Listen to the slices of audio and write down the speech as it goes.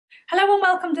Hello and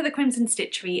welcome to the Crimson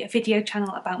Stitchery, a video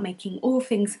channel about making all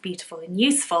things beautiful and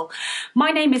useful.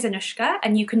 My name is Anushka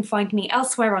and you can find me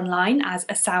elsewhere online as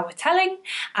A Sour Telling,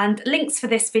 and links for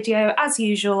this video as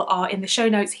usual are in the show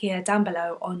notes here down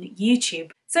below on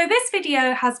YouTube. So this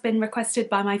video has been requested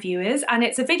by my viewers and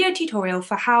it's a video tutorial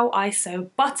for how I sew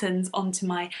buttons onto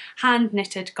my hand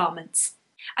knitted garments.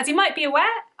 As you might be aware,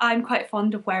 I'm quite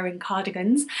fond of wearing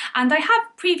cardigans and I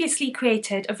have previously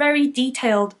created a very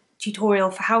detailed tutorial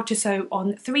for how to sew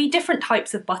on 3 different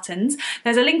types of buttons.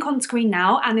 There's a link on screen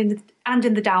now and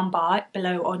in the down bar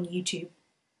below on YouTube.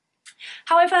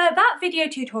 However, that video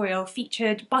tutorial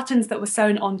featured buttons that were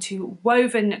sewn onto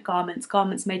woven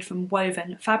garments made from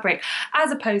woven fabric,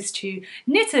 as opposed to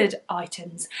knitted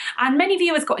items. And many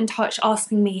viewers got in touch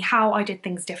asking me how I did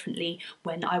things differently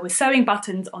when I was sewing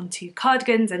buttons onto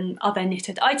cardigans and other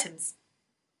knitted items.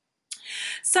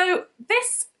 So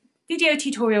this video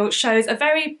tutorial shows a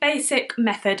very basic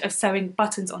method of sewing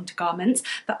buttons onto garments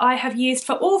that I have used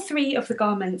for all 3 of the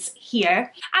garments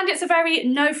here, and it's a very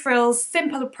no-frills,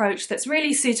 simple approach that's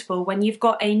really suitable when you've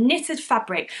got a knitted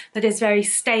fabric that is very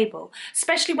stable,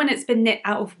 especially when it's been knit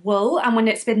out of wool and when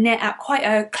it's been knit at quite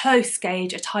a close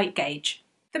gauge, a tight gauge.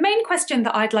 The main question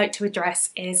that I'd like to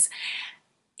address is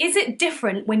it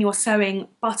different when you're sewing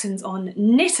buttons on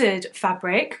knitted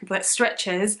fabric that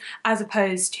stretches as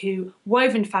opposed to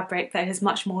woven fabric that is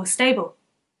much more stable?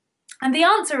 And the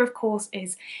answer, of course,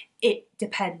 is it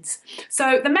depends.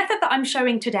 So the method that I'm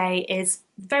showing today is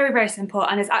very, very simple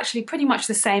and is actually pretty much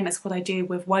the same as what I do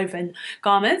with woven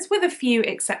garments, with a few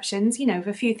exceptions, you know, with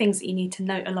a few things that you need to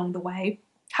note along the way.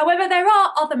 However, there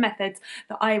are other methods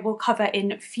that I will cover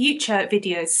in future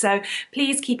videos, so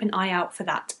please keep an eye out for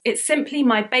that. It's simply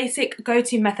my basic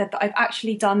go-to method that I've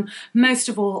actually done most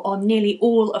of all on nearly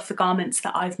all of the garments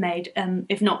that I've made,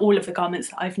 if not all of the garments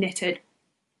that I've knitted.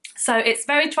 So it's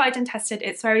very tried and tested,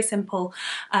 it's very simple,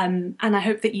 and I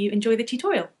hope that you enjoy the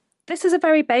tutorial. This is a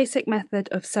very basic method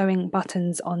of sewing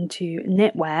buttons onto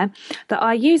knitwear that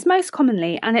I use most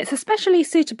commonly, and it's especially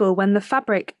suitable when the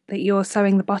fabric that you're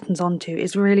sewing the buttons onto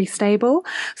is really stable.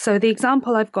 So the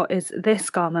example I've got is this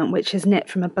garment, which is knit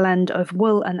from a blend of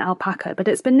wool and alpaca, but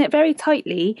it's been knit very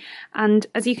tightly, and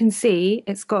as you can see,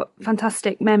 it's got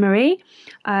fantastic memory.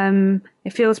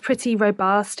 It feels pretty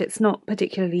robust, it's not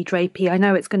particularly drapey, I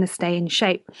know it's going to stay in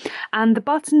shape. And the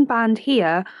button band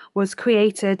here was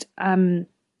created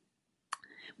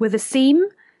with a seam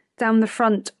down the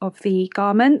front of the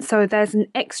garment, so there's an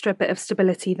extra bit of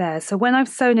stability there. So when I've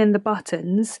sewn in the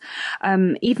buttons,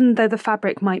 even though the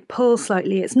fabric might pull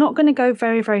slightly, it's not going to go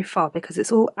very, very far because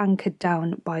it's all anchored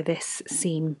down by this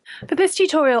seam. For this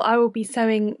tutorial, I will be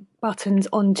sewing buttons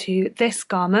onto this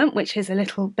garment, which is a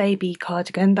little baby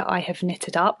cardigan that I have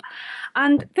knitted up.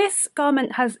 And this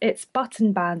garment has its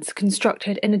button bands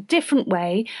constructed in a different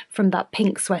way from that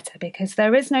pink sweater because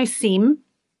there is no seam,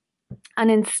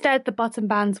 and instead the button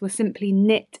bands were simply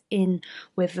knit in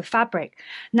with the fabric.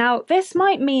 Now this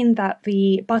might mean that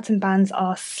the button bands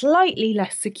are slightly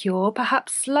less secure,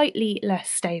 perhaps slightly less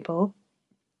stable,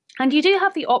 and you do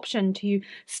have the option to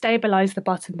stabilise the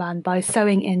button band by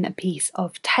sewing in a piece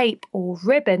of tape or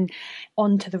ribbon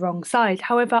onto the wrong side.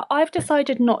 However, I've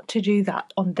decided not to do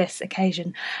that on this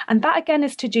occasion, and that again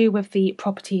is to do with the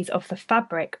properties of the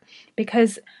fabric,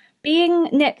 because being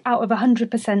knit out of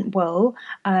 100% wool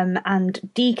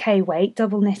and DK weight,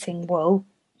 double knitting wool,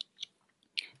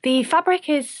 the fabric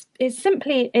is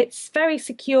simply, it's very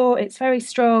secure, it's very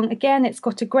strong. Again, it's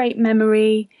got a great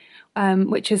memory,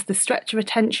 which is the stretch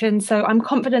retention, so I'm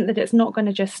confident that it's not going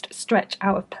to just stretch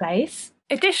out of place.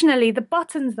 Additionally, the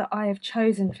buttons that I have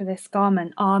chosen for this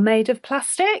garment are made of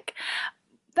plastic.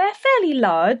 They're fairly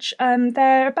large,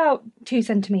 they're about 2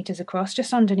 centimetres across,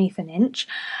 just underneath an inch,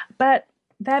 but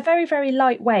they're very, very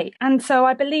lightweight, and so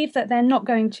I believe that they're not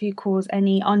going to cause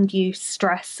any undue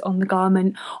stress on the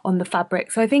garment, on the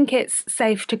fabric. So I think it's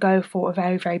safe to go for a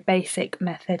very, very basic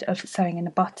method of sewing in a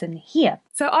button here.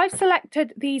 So I've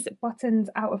selected these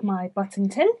buttons out of my button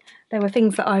tin. They were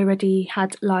things that I already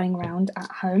had lying around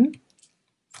at home.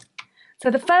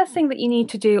 So the first thing that you need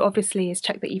to do, obviously, is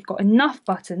check that you've got enough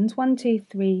buttons. 1, 2,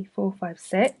 3, 4, 5,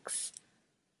 6.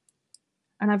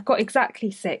 And I've got exactly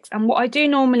 6. And what I do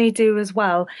normally do as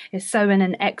well is sew in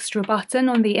an extra button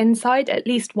on the inside, at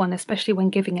least one, especially when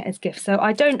giving it as gifts. So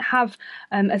I don't have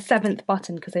a 7th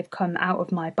button because they've come out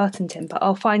of my button tin, but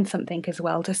I'll find something as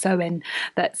well to sew in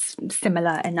that's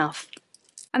similar enough.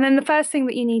 And then the first thing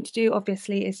that you need to do,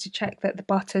 obviously, is to check that the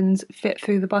buttons fit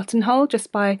through the buttonhole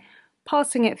just by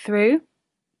passing it through.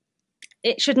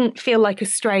 It shouldn't feel like a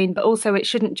strain, but also it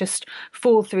shouldn't just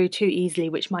fall through too easily,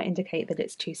 which might indicate that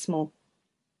it's too small.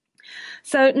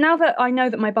 So now that I know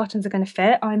that my buttons are going to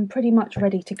fit, I'm pretty much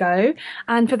ready to go.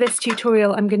 And for this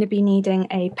tutorial, I'm going to be needing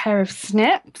a pair of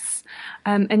snips,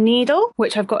 a needle,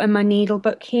 which I've got in my needle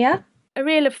book here, a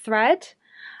reel of thread.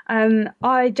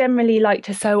 I generally like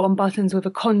to sew on buttons with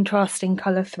a contrasting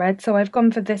colour thread, so I've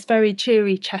gone for this very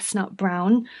cheery chestnut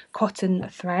brown cotton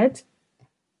thread.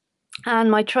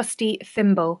 And my trusty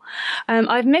thimble.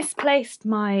 I've misplaced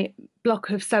my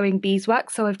block of sewing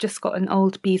beeswax, so I've just got an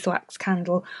old beeswax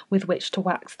candle with which to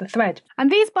wax the thread. And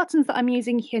these buttons that I'm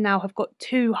using here now have got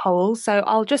 2 holes, so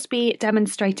I'll just be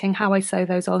demonstrating how I sew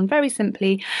those on very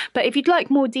simply. But if you'd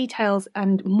like more details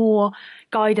and more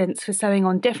guidance for sewing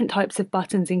on different types of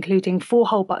buttons, including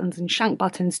 4-hole buttons and shank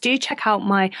buttons, do check out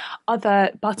my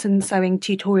other button sewing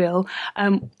tutorial,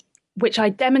 which I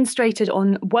demonstrated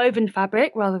on woven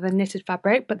fabric rather than knitted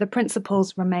fabric, but the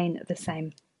principles remain the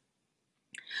same.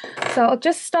 So I'll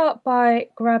just start by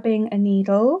grabbing a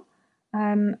needle,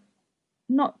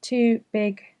 not too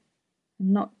big,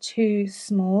 not too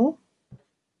small.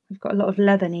 I've got a lot of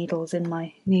leather needles in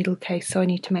my needle case, so I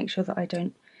need to make sure that I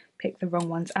don't pick the wrong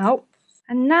ones out.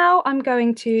 And now I'm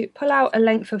going to pull out a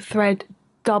length of thread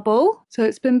double. So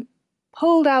it's been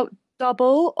pulled out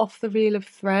double off the reel of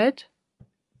thread,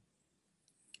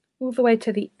 all the way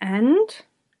to the end.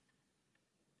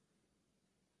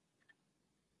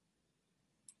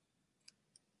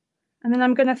 And then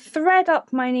I'm going to thread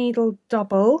up my needle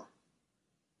double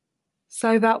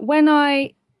so that when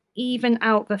I even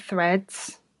out the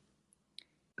threads,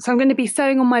 so I'm going to be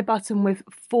sewing on my button with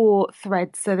 4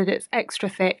 threads so that it's extra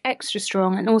thick, extra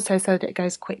strong, and also so that it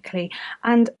goes quickly.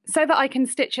 And so that I can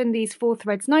stitch in these 4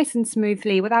 threads nice and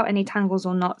smoothly without any tangles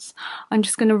or knots, I'm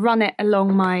just going to run it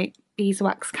along my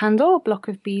beeswax candle, block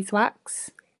of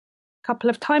beeswax. A couple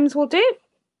of times will do.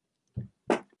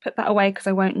 Put that away because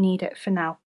I won't need it for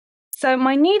now. So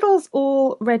my needle's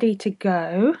all ready to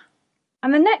go.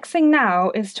 And the next thing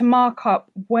now is to mark up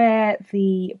where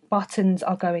the buttons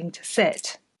are going to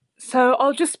sit. So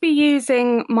I'll just be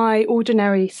using my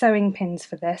ordinary sewing pins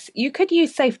for this. You could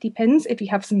use safety pins if you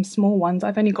have some small ones.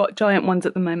 I've only got giant ones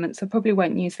at the moment, so probably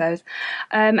won't use those.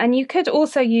 And you could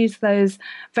also use those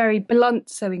very blunt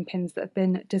sewing pins that have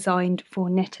been designed for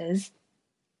knitters.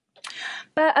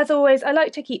 But as always, I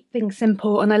like to keep things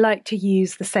simple and I like to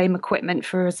use the same equipment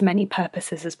for as many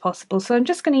purposes as possible. So I'm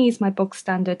just going to use my bog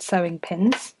standard sewing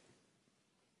pins.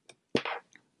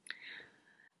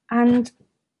 And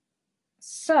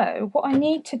so what I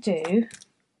need to do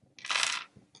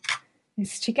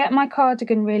is to get my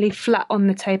cardigan really flat on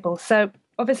the table. So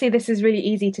obviously this is really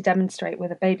easy to demonstrate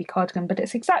with a baby cardigan, but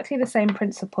it's exactly the same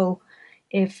principle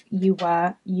if you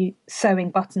were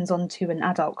sewing buttons onto an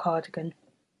adult cardigan.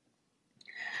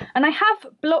 And I have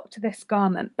blocked this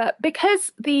garment, but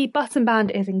because the button band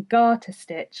is in garter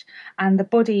stitch and the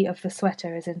body of the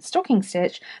sweater is in stocking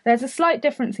stitch, there's a slight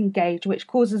difference in gauge which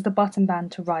causes the button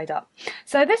band to ride up.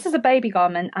 So this is a baby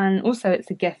garment and also it's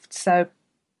a gift, so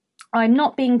I'm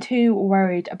not being too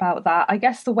worried about that. I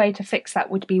guess the way to fix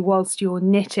that would be whilst you're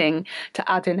knitting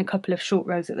to add in a couple of short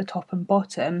rows at the top and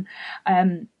bottom.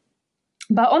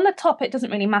 But on the top it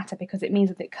doesn't really matter because it means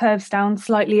that it curves down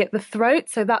slightly at the throat,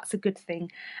 so that's a good thing.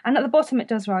 And at the bottom it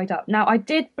does ride up. Now I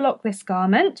did block this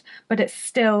garment, but it's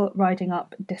still riding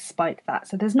up despite that,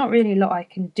 so there's not really a lot I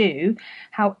can do.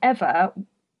 However,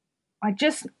 I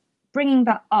just bringing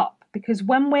that up because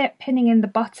when we're pinning in the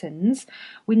buttons,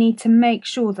 we need to make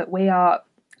sure that we are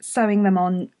sewing them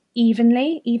on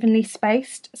evenly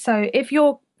spaced. So if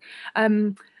your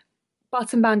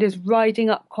button band is riding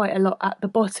up quite a lot at the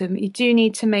bottom, you do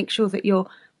need to make sure that you're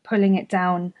pulling it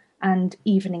down and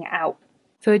evening it out.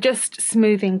 So just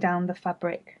smoothing down the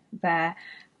fabric there.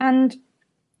 And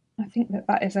I think that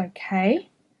that is okay.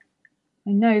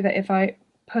 I know that if I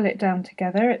pull it down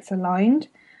together, it's aligned.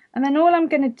 And then all I'm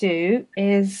going to do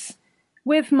is,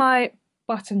 with my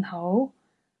buttonhole,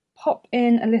 pop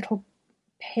in a little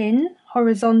pin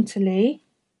horizontally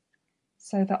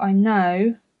so that I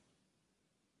know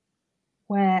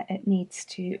where it needs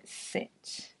to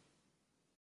sit.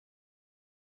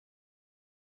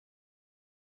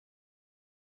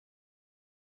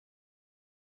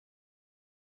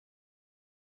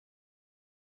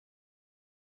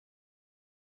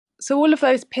 So all of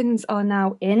those pins are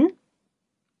now in.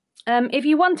 If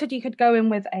you wanted, you could go in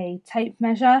with a tape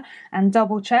measure and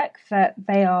double check that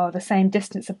they are the same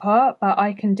distance apart, but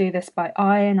I can do this by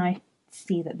eye and I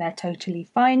see that they're totally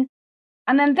fine.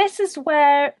 And then this is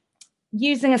where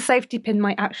using a safety pin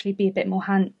might actually be a bit more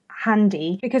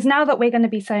handy, because now that we're going to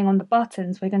be sewing on the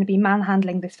buttons, we're going to be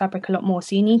manhandling this fabric a lot more,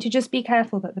 so you need to just be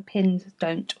careful that the pins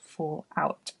don't fall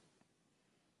out.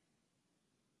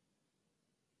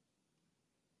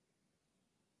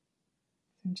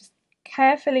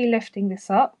 carefully lifting this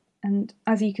up, and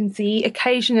as you can see,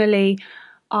 occasionally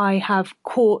I have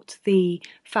caught the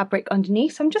fabric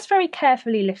underneath, so I'm just very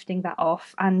carefully lifting that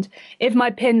off, and if my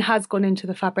pin has gone into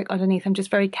the fabric underneath, I'm just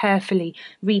very carefully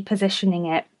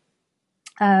repositioning it.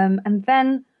 And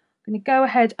then I'm going to go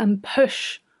ahead and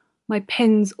push my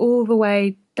pins all the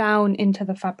way down into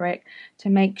the fabric to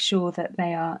make sure that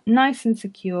they are nice and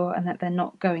secure and that they're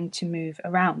not going to move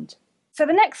around. So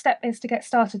the next step is to get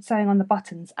started sewing on the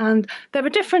buttons, and there are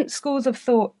different schools of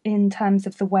thought in terms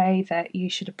of the way that you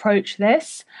should approach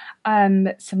this.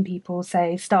 Some people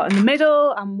say start in the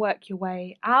middle and work your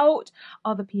way out.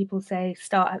 Other people say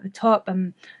start at the top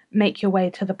and make your way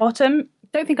to the bottom.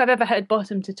 Don't think I've ever heard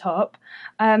bottom to top.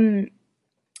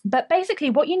 But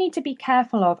basically what you need to be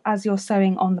careful of as you're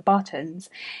sewing on the buttons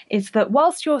is that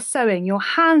whilst you're sewing, your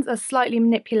hands are slightly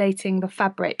manipulating the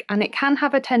fabric, and it can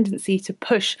have a tendency to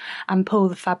push and pull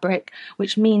the fabric,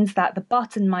 which means that the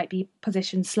button might be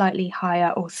positioned slightly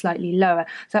higher or slightly lower.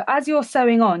 So as you're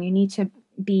sewing on, you need to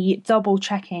be double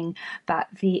checking that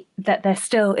they're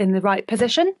still in the right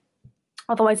position.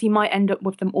 Otherwise, you might end up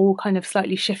with them all kind of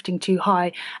slightly shifting too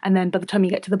high, and then by the time you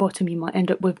get to the bottom, you might end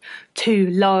up with too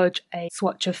large a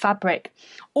swatch of fabric.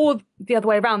 Or the other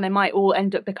way around, they might all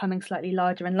end up becoming slightly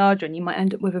larger and larger, and you might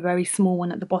end up with a very small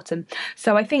one at the bottom.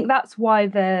 So I think that's why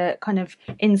the kind of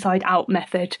inside-out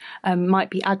method might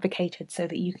be advocated, so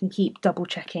that you can keep double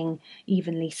checking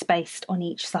evenly spaced on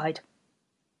each side.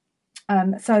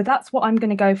 So that's what I'm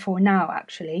going to go for now,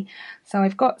 actually. So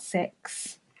I've got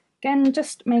 6. Again,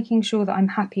 just making sure that I'm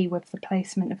happy with the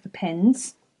placement of the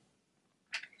pins.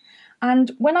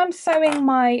 And when I'm sewing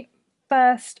my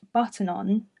first button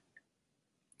on,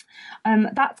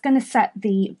 that's going to set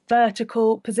the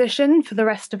vertical position for the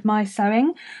rest of my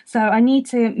sewing. So I need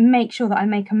to make sure that I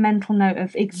make a mental note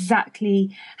of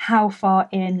exactly how far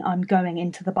in I'm going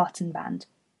into the button band.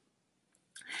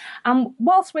 And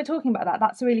whilst we're talking about that,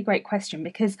 that's a really great question,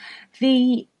 because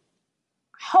the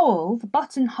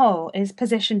button hole is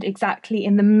positioned exactly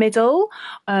in the middle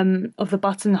of the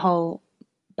buttonhole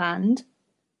band,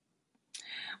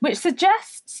 which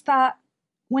suggests that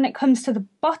when it comes to the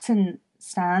button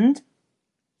stand,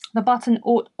 the button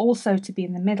ought also to be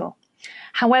in the middle.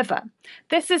 However,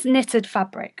 this is knitted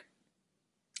fabric,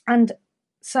 and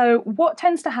so what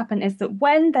tends to happen is that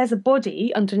when there's a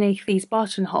body underneath these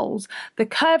buttonholes, the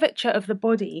curvature of the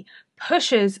body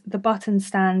pushes the button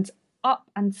stand up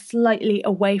and slightly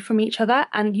away from each other,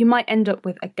 and you might end up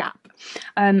with a gap.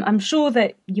 I'm sure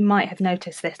that you might have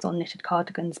noticed this on knitted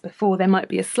cardigans before. There might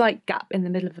be a slight gap in the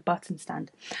middle of the button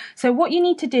stand. So what you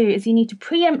need to do is you need to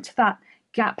preempt that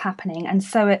gap happening and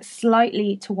sew it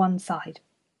slightly to one side.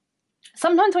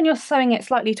 Sometimes when you're sewing it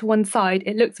slightly to one side,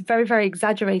 it looks very, very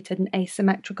exaggerated and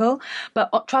asymmetrical,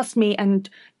 but trust me and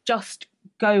just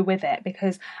go with it,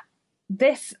 because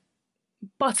this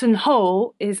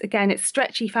buttonhole is, again, it's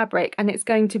stretchy fabric and it's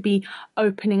going to be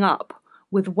opening up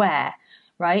with wear,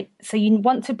 right? So you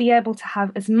want to be able to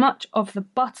have as much of the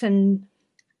button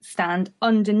stand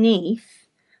underneath,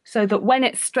 so that when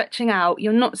it's stretching out,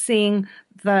 you're not seeing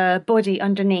the body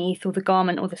underneath or the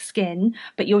garment or the skin,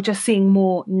 but you're just seeing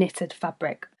more knitted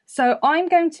fabric. So I'm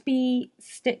going to be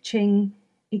stitching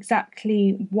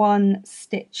exactly 1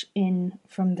 stitch in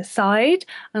from the side,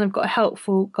 and I've got a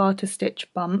helpful garter stitch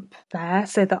bump there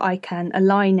so that I can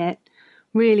align it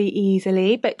really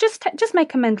easily, but just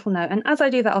make a mental note, and as I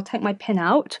do that I'll take my pin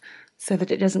out so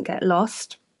that it doesn't get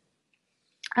lost.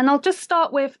 And I'll just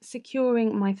start with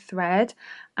securing my thread,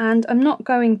 and I'm not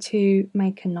going to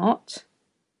make a knot,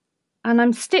 and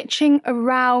I'm stitching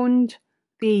around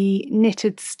the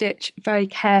knitted stitch very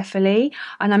carefully,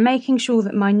 and I'm making sure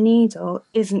that my needle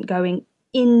isn't going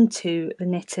into the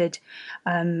knitted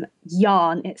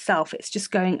yarn itself. It's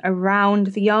just going around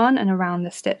the yarn and around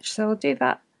the stitch. So I'll do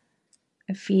that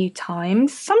a few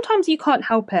times. Sometimes you can't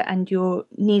help it and your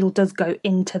needle does go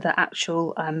into the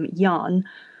actual yarn,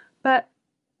 but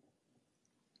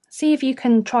see if you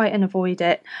can try and avoid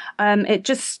it. It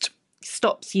just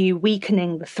stops you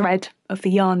weakening the thread of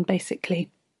the yarn, basically.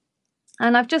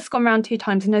 And I've just gone around 2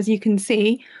 times, and as you can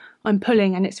see, I'm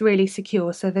pulling and it's really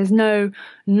secure, so there's no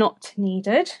knot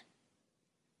needed.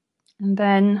 And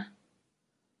then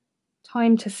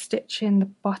time to stitch in the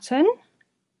button.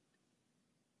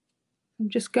 I'm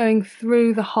just going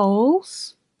through the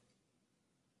holes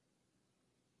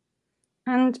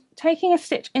and taking a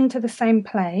stitch into the same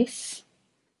place.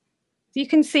 As you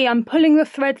can see, I'm pulling the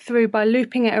thread through by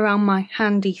looping it around my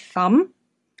handy thumb.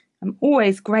 I'm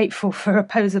always grateful for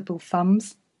opposable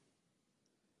thumbs.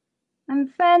 And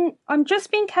then I'm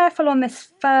just being careful on this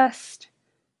first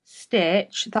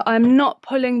stitch that I'm not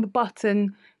pulling the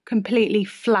button completely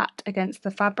flat against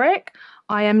the fabric.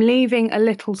 I am leaving a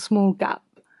little small gap,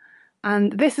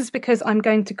 and this is because I'm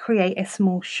going to create a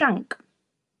small shank.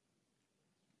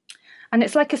 And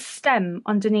it's like a stem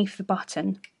underneath the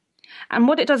button. And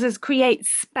what it does is create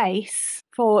space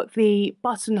for the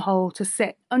buttonhole to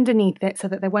sit underneath it so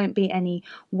that there won't be any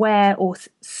wear or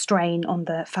strain on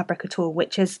the fabric at all,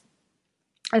 which is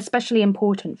especially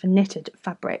important for knitted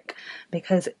fabric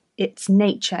because its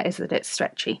nature is that it's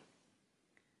stretchy.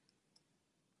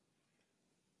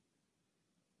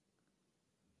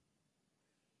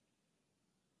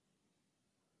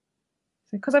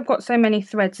 So because I've got so many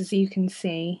threads, as you can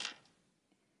see,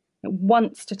 it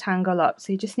wants to tangle up,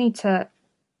 so you just need to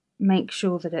make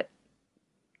sure that it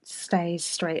stays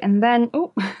straight. And then,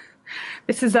 oh,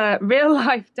 this is a real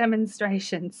life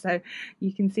demonstration, so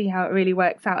you can see how it really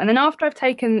works out. And then after I've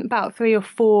taken about 3 or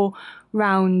 4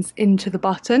 rounds into the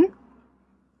button,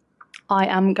 I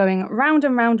am going round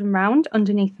and round and round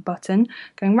underneath the button,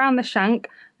 going round the shank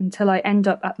until I end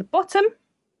up at the bottom.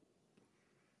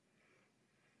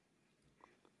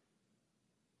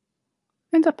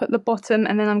 End up at the bottom,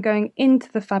 and then I'm going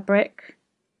into the fabric,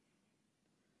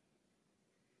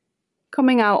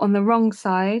 coming out on the wrong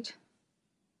side,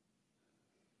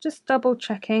 just double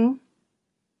checking.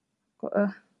 Got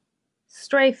a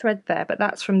stray thread there, but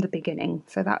that's from the beginning,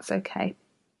 so that's okay.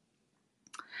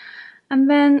 And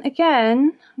then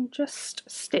again, I'm just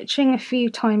stitching a few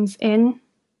times in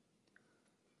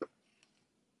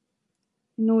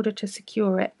order to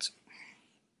secure it.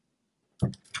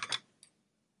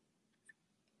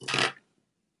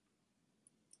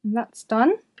 And that's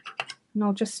done. And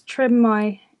I'll just trim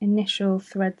my initial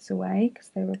threads away because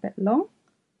they were a bit long.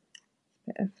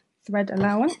 Bit of thread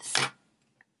allowance.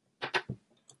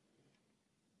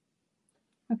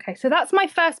 Okay, so that's my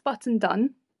first button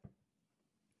done.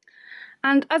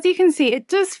 And as you can see, it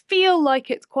does feel like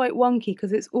it's quite wonky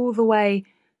because it's all the way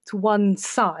to one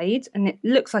side, and it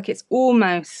looks like it's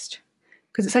almost,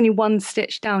 because it's only one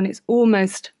stitch down, it's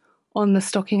almost on the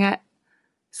stockinette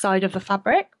side of the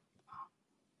fabric.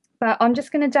 But I'm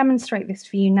just going to demonstrate this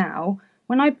for you now.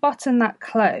 When I button that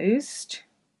closed,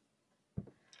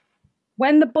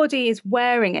 when the body is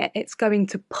wearing it, it's going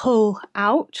to pull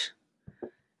out.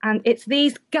 And it's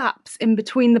these gaps in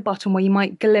between the button where you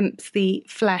might glimpse the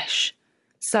flesh.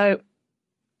 So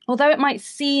although it might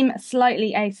seem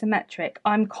slightly asymmetric,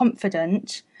 I'm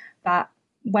confident that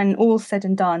when all's said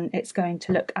and done, it's going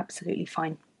to look absolutely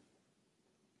fine.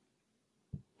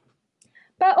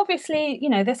 But obviously, you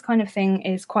know, this kind of thing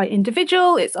is quite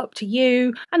individual, it's up to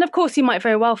you. And of course, you might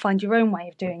very well find your own way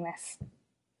of doing this.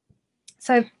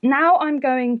 So now I'm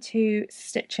going to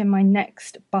stitch in my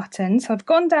next button. So I've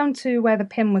gone down to where the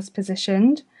pin was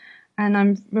positioned, and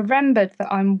I've remembered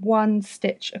that I'm 1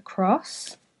 stitch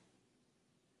across.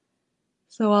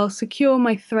 So I'll secure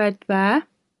my thread there.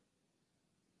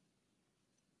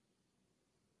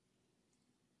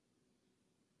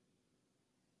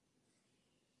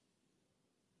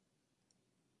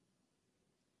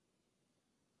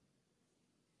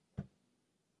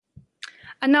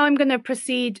 And now I'm going to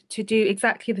proceed to do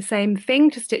exactly the same thing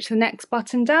to stitch the next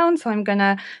button down. So I'm going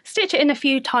to stitch it in a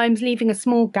few times, leaving a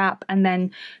small gap, and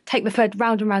then take the thread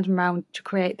round and round and round to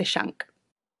create the shank.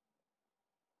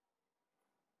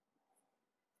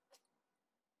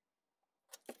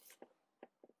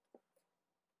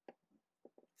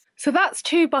 So that's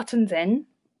 2 buttons in.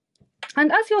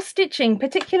 And as you're stitching,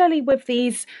 particularly with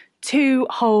these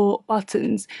 2-hole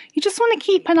buttons, you just want to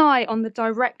keep an eye on the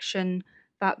direction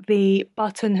that the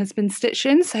button has been stitched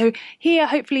in. So here,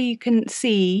 hopefully you can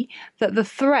see that the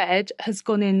thread has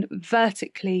gone in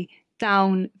vertically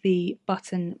down the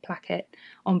button placket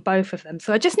on both of them.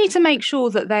 So I just need to make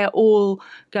sure that they're all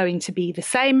going to be the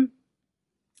same,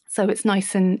 so it's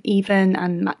nice and even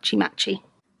and matchy-matchy.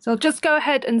 So I'll just go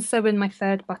ahead and sew in my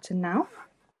 3rd button now.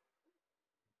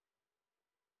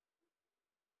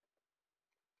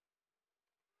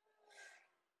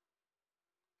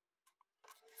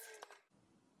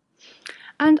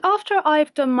 And after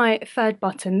I've done my 3rd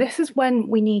button, this is when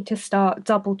we need to start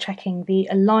double checking the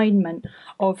alignment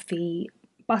of the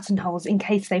buttonholes in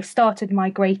case they've started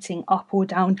migrating up or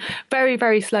down very,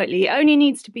 very slowly. It only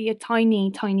needs to be a tiny,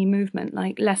 tiny movement,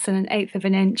 like less than 1/8 of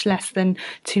an inch, less than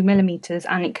 2 millimeters,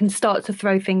 and it can start to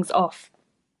throw things off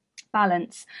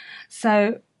balance.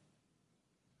 So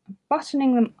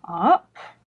buttoning them up.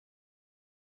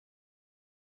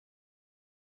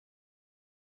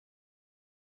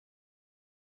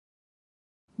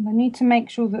 I need to make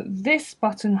sure that this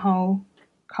buttonhole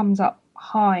comes up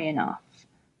high enough.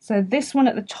 So this one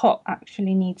at the top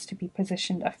actually needs to be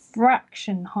positioned a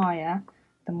fraction higher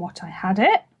than what I had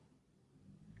it.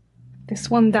 This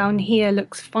one down here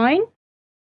looks fine.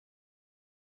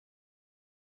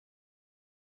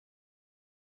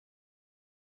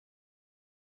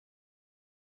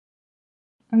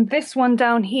 And this one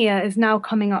down here is now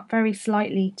coming up very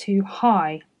slightly too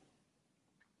high.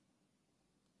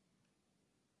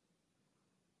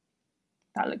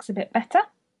 That looks a bit better.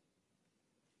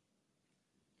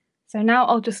 So now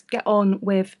I'll just get on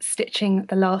with stitching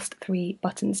the last 3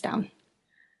 buttons down.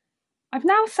 I've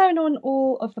now sewn on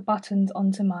all of the buttons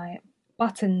onto my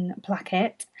button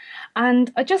placket,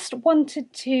 and I just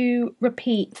wanted to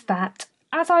repeat that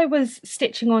as I was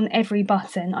stitching on every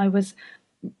button, I was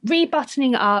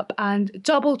rebuttoning up and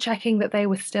double checking that they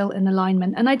were still in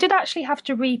alignment. And I did actually have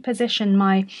to reposition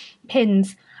my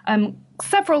pins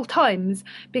several times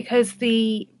because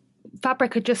the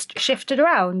fabric had just shifted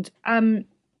around.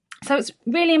 So it's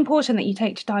really important that you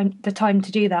take the time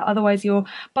to do that, otherwise your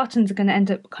buttons are going to end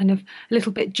up kind of a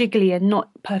little bit jiggly and not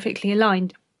perfectly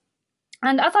aligned.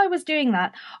 And as I was doing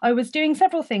that, I was doing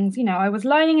several things. You know, I was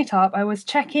lining it up, I was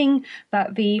checking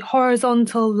that the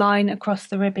horizontal line across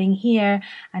the ribbing here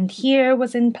and here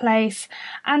was in place.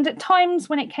 And at times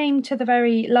when it came to the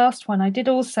very last one, I did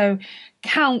also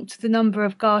count the number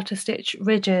of garter stitch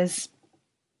ridges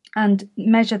and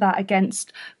measure that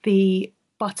against the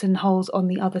buttonholes on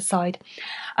the other side.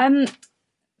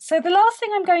 So the last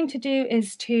thing I'm going to do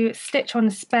is to stitch on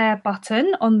a spare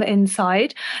button on the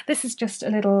inside. This is just a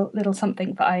little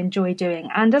something that I enjoy doing.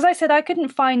 And as I said, I couldn't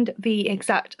find the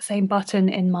exact same button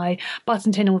in my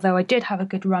button tin, although I did have a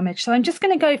good rummage. So I'm just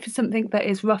going to go for something that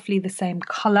is roughly the same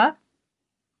colour,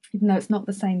 even though it's not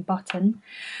the same button.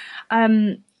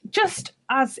 Just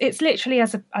as it's literally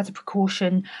as a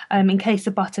precaution, in case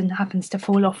a button happens to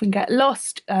fall off and get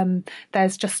lost,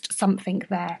 there's just something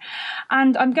there.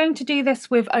 And I'm going to do this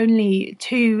with only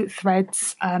 2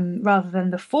 threads rather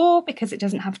than the 4, because it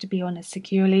doesn't have to be on as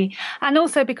securely, and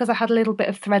also because I had a little bit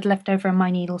of thread left over in my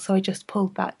needle, so I just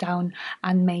pulled that down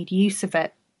and made use of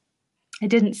it. It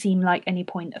didn't seem like any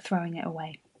point of throwing it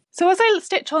away. So as I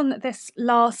stitch on this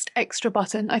last extra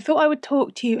button, I thought I would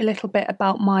talk to you a little bit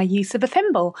about my use of a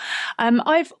thimble.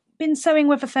 I've been sewing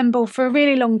with a thimble for a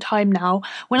really long time now.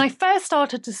 When I first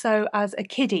started to sew as a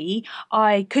kiddie,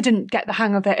 I couldn't get the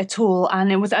hang of it at all, and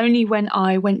it was only when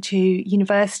I went to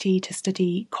university to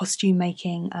study costume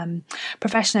making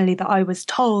professionally that I was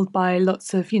told by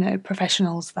lots of, you know,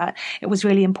 professionals that it was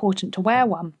really important to wear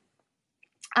one.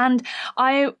 And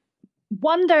I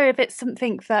wonder if it's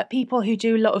something that people who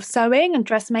do a lot of sewing and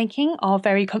dressmaking are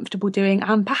very comfortable doing,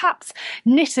 and perhaps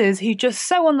knitters who just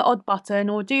sew on the odd button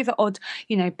or do the odd,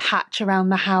 you know, patch around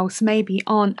the house maybe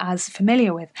aren't as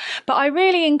familiar with. But I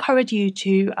really encourage you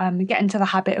to get into the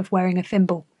habit of wearing a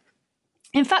thimble.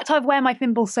 In fact, I wear my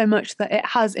thimble so much that it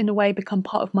has in a way become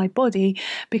part of my body,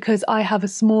 because I have a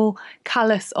small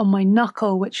callus on my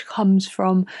knuckle which comes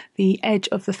from the edge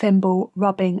of the thimble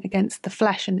rubbing against the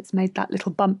flesh, and it's made that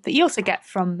little bump that you also get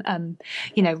from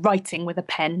you know, writing with a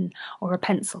pen or a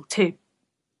pencil too.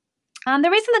 And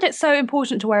the reason that it's so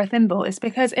important to wear a thimble is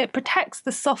because it protects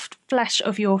the soft flesh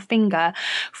of your finger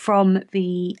from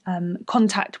the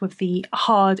contact with the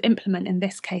hard implement, in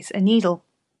this case a needle.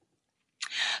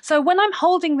 So when I'm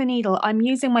holding the needle, I'm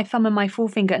using my thumb and my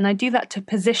forefinger, and I do that to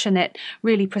position it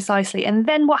really precisely. And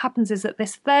then what happens is that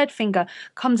this third finger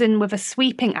comes in with a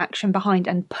sweeping action behind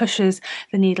and pushes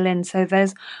the needle in. So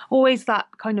there's always that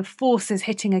kind of forces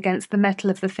hitting against the metal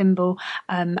of the thimble,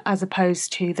 as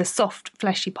opposed to the soft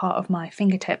fleshy part of my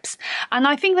fingertips. And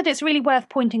I think that it's really worth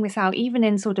pointing this out, even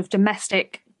in sort of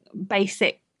domestic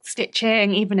basic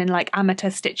stitching, even in like amateur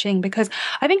stitching, because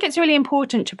I think it's really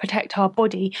important to protect our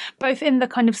body, both in the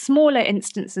kind of smaller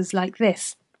instances like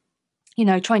this, you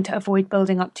know, trying to avoid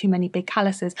building up too many big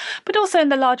calluses, but also in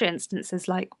the larger instances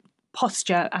like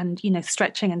posture and, you know,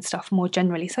 stretching and stuff more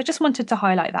generally. So I just wanted to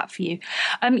highlight that for you.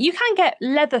 You can get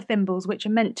leather thimbles which are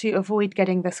meant to avoid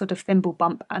getting the sort of thimble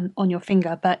bump on your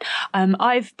finger, but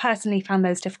I've personally found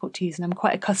those difficult to use, and I'm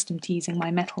quite accustomed to using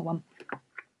my metal one.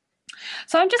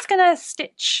 So I'm just going to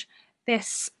stitch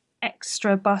this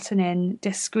extra button in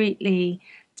discreetly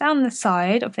down the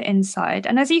side of the inside,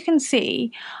 and as you can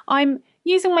see, I'm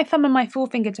using my thumb and my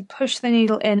forefinger to push the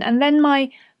needle in, and then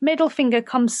my middle finger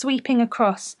comes sweeping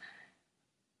across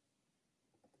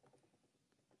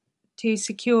to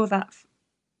secure that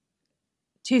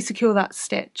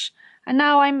stitch. And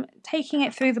now I'm taking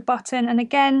it through the button, and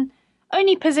again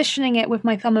only positioning it with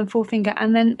my thumb and forefinger,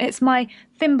 and then it's my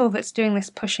thimble that's doing this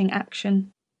pushing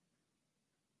action.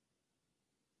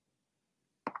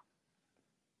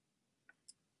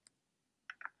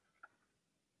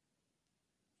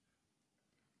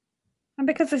 And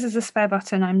because this is a spare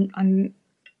button, I'm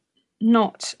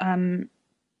not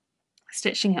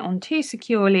stitching it on too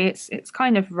securely. It's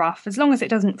kind of rough. As long as it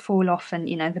doesn't fall off and,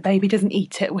 you know, the baby doesn't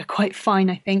eat it, we're quite fine,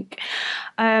 I think.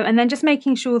 And then just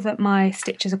making sure that my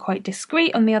stitches are quite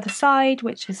discreet on the other side,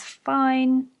 which is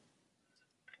fine.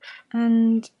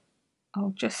 And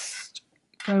I'll just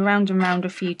go round and round a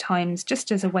few times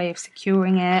just as a way of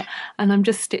securing it, and I'm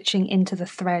just stitching into the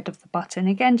thread of the button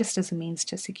again just as a means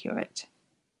to secure it.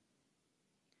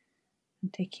 I'm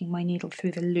taking my needle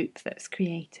through the loop that's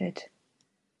created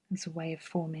as a way of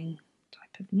forming a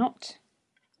type of knot.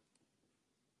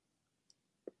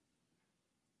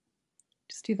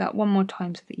 Just do that one more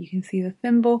time so that you can see the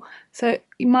thimble. So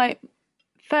my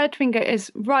third finger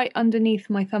is right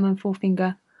underneath my thumb and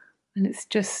forefinger, and it's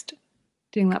just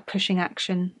doing that pushing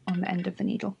action on the end of the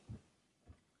needle.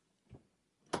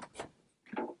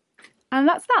 And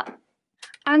that's that.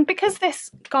 And because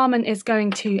this garment is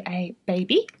going to a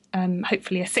baby,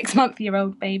 hopefully a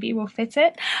 6-month-old baby will fit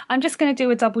it, I'm just going to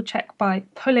do a double check by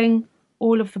pulling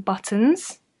all of the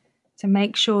buttons to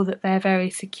make sure that they're very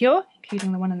secure,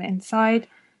 including the one on the inside,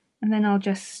 and then I'll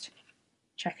just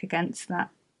check against that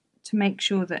to make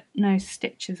sure that no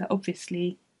stitches are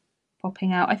obviously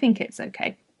popping out. I think it's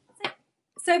okay.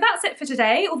 So that's it for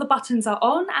today. All the buttons are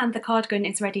on and the cardigan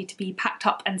is ready to be packed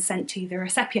up and sent to the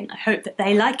recipient. I hope that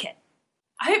they like it.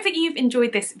 I hope that you've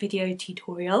enjoyed this video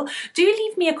tutorial. Do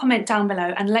leave me a comment down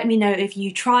below and let me know if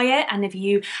you try it and if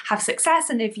you have success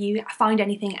and if you find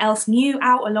anything else new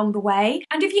out along the way.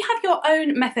 And if you have your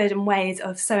own method and ways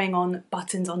of sewing on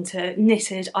buttons onto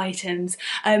knitted items,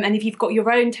 and if you've got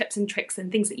your own tips and tricks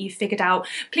and things that you've figured out,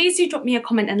 please do drop me a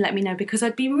comment and let me know, because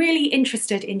I'd be really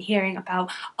interested in hearing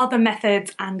about other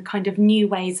methods and kind of new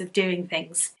ways of doing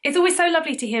things. It's always so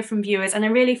lovely to hear from viewers, and I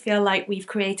really feel like we've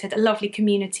created a lovely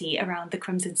community around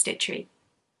the Crimson Stitchery.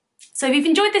 So if you've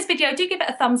enjoyed this video, do give it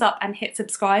a thumbs up and hit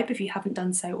subscribe if you haven't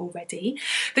done so already.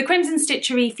 The Crimson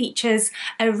Stitchery features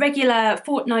a regular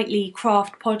fortnightly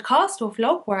craft podcast or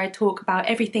vlog where I talk about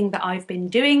everything that I've been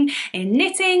doing in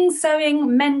knitting,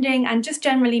 sewing, mending, and just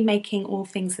generally making all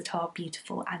things that are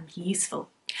beautiful and useful.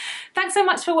 Thanks so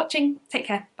much for watching. Take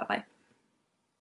care. Bye bye.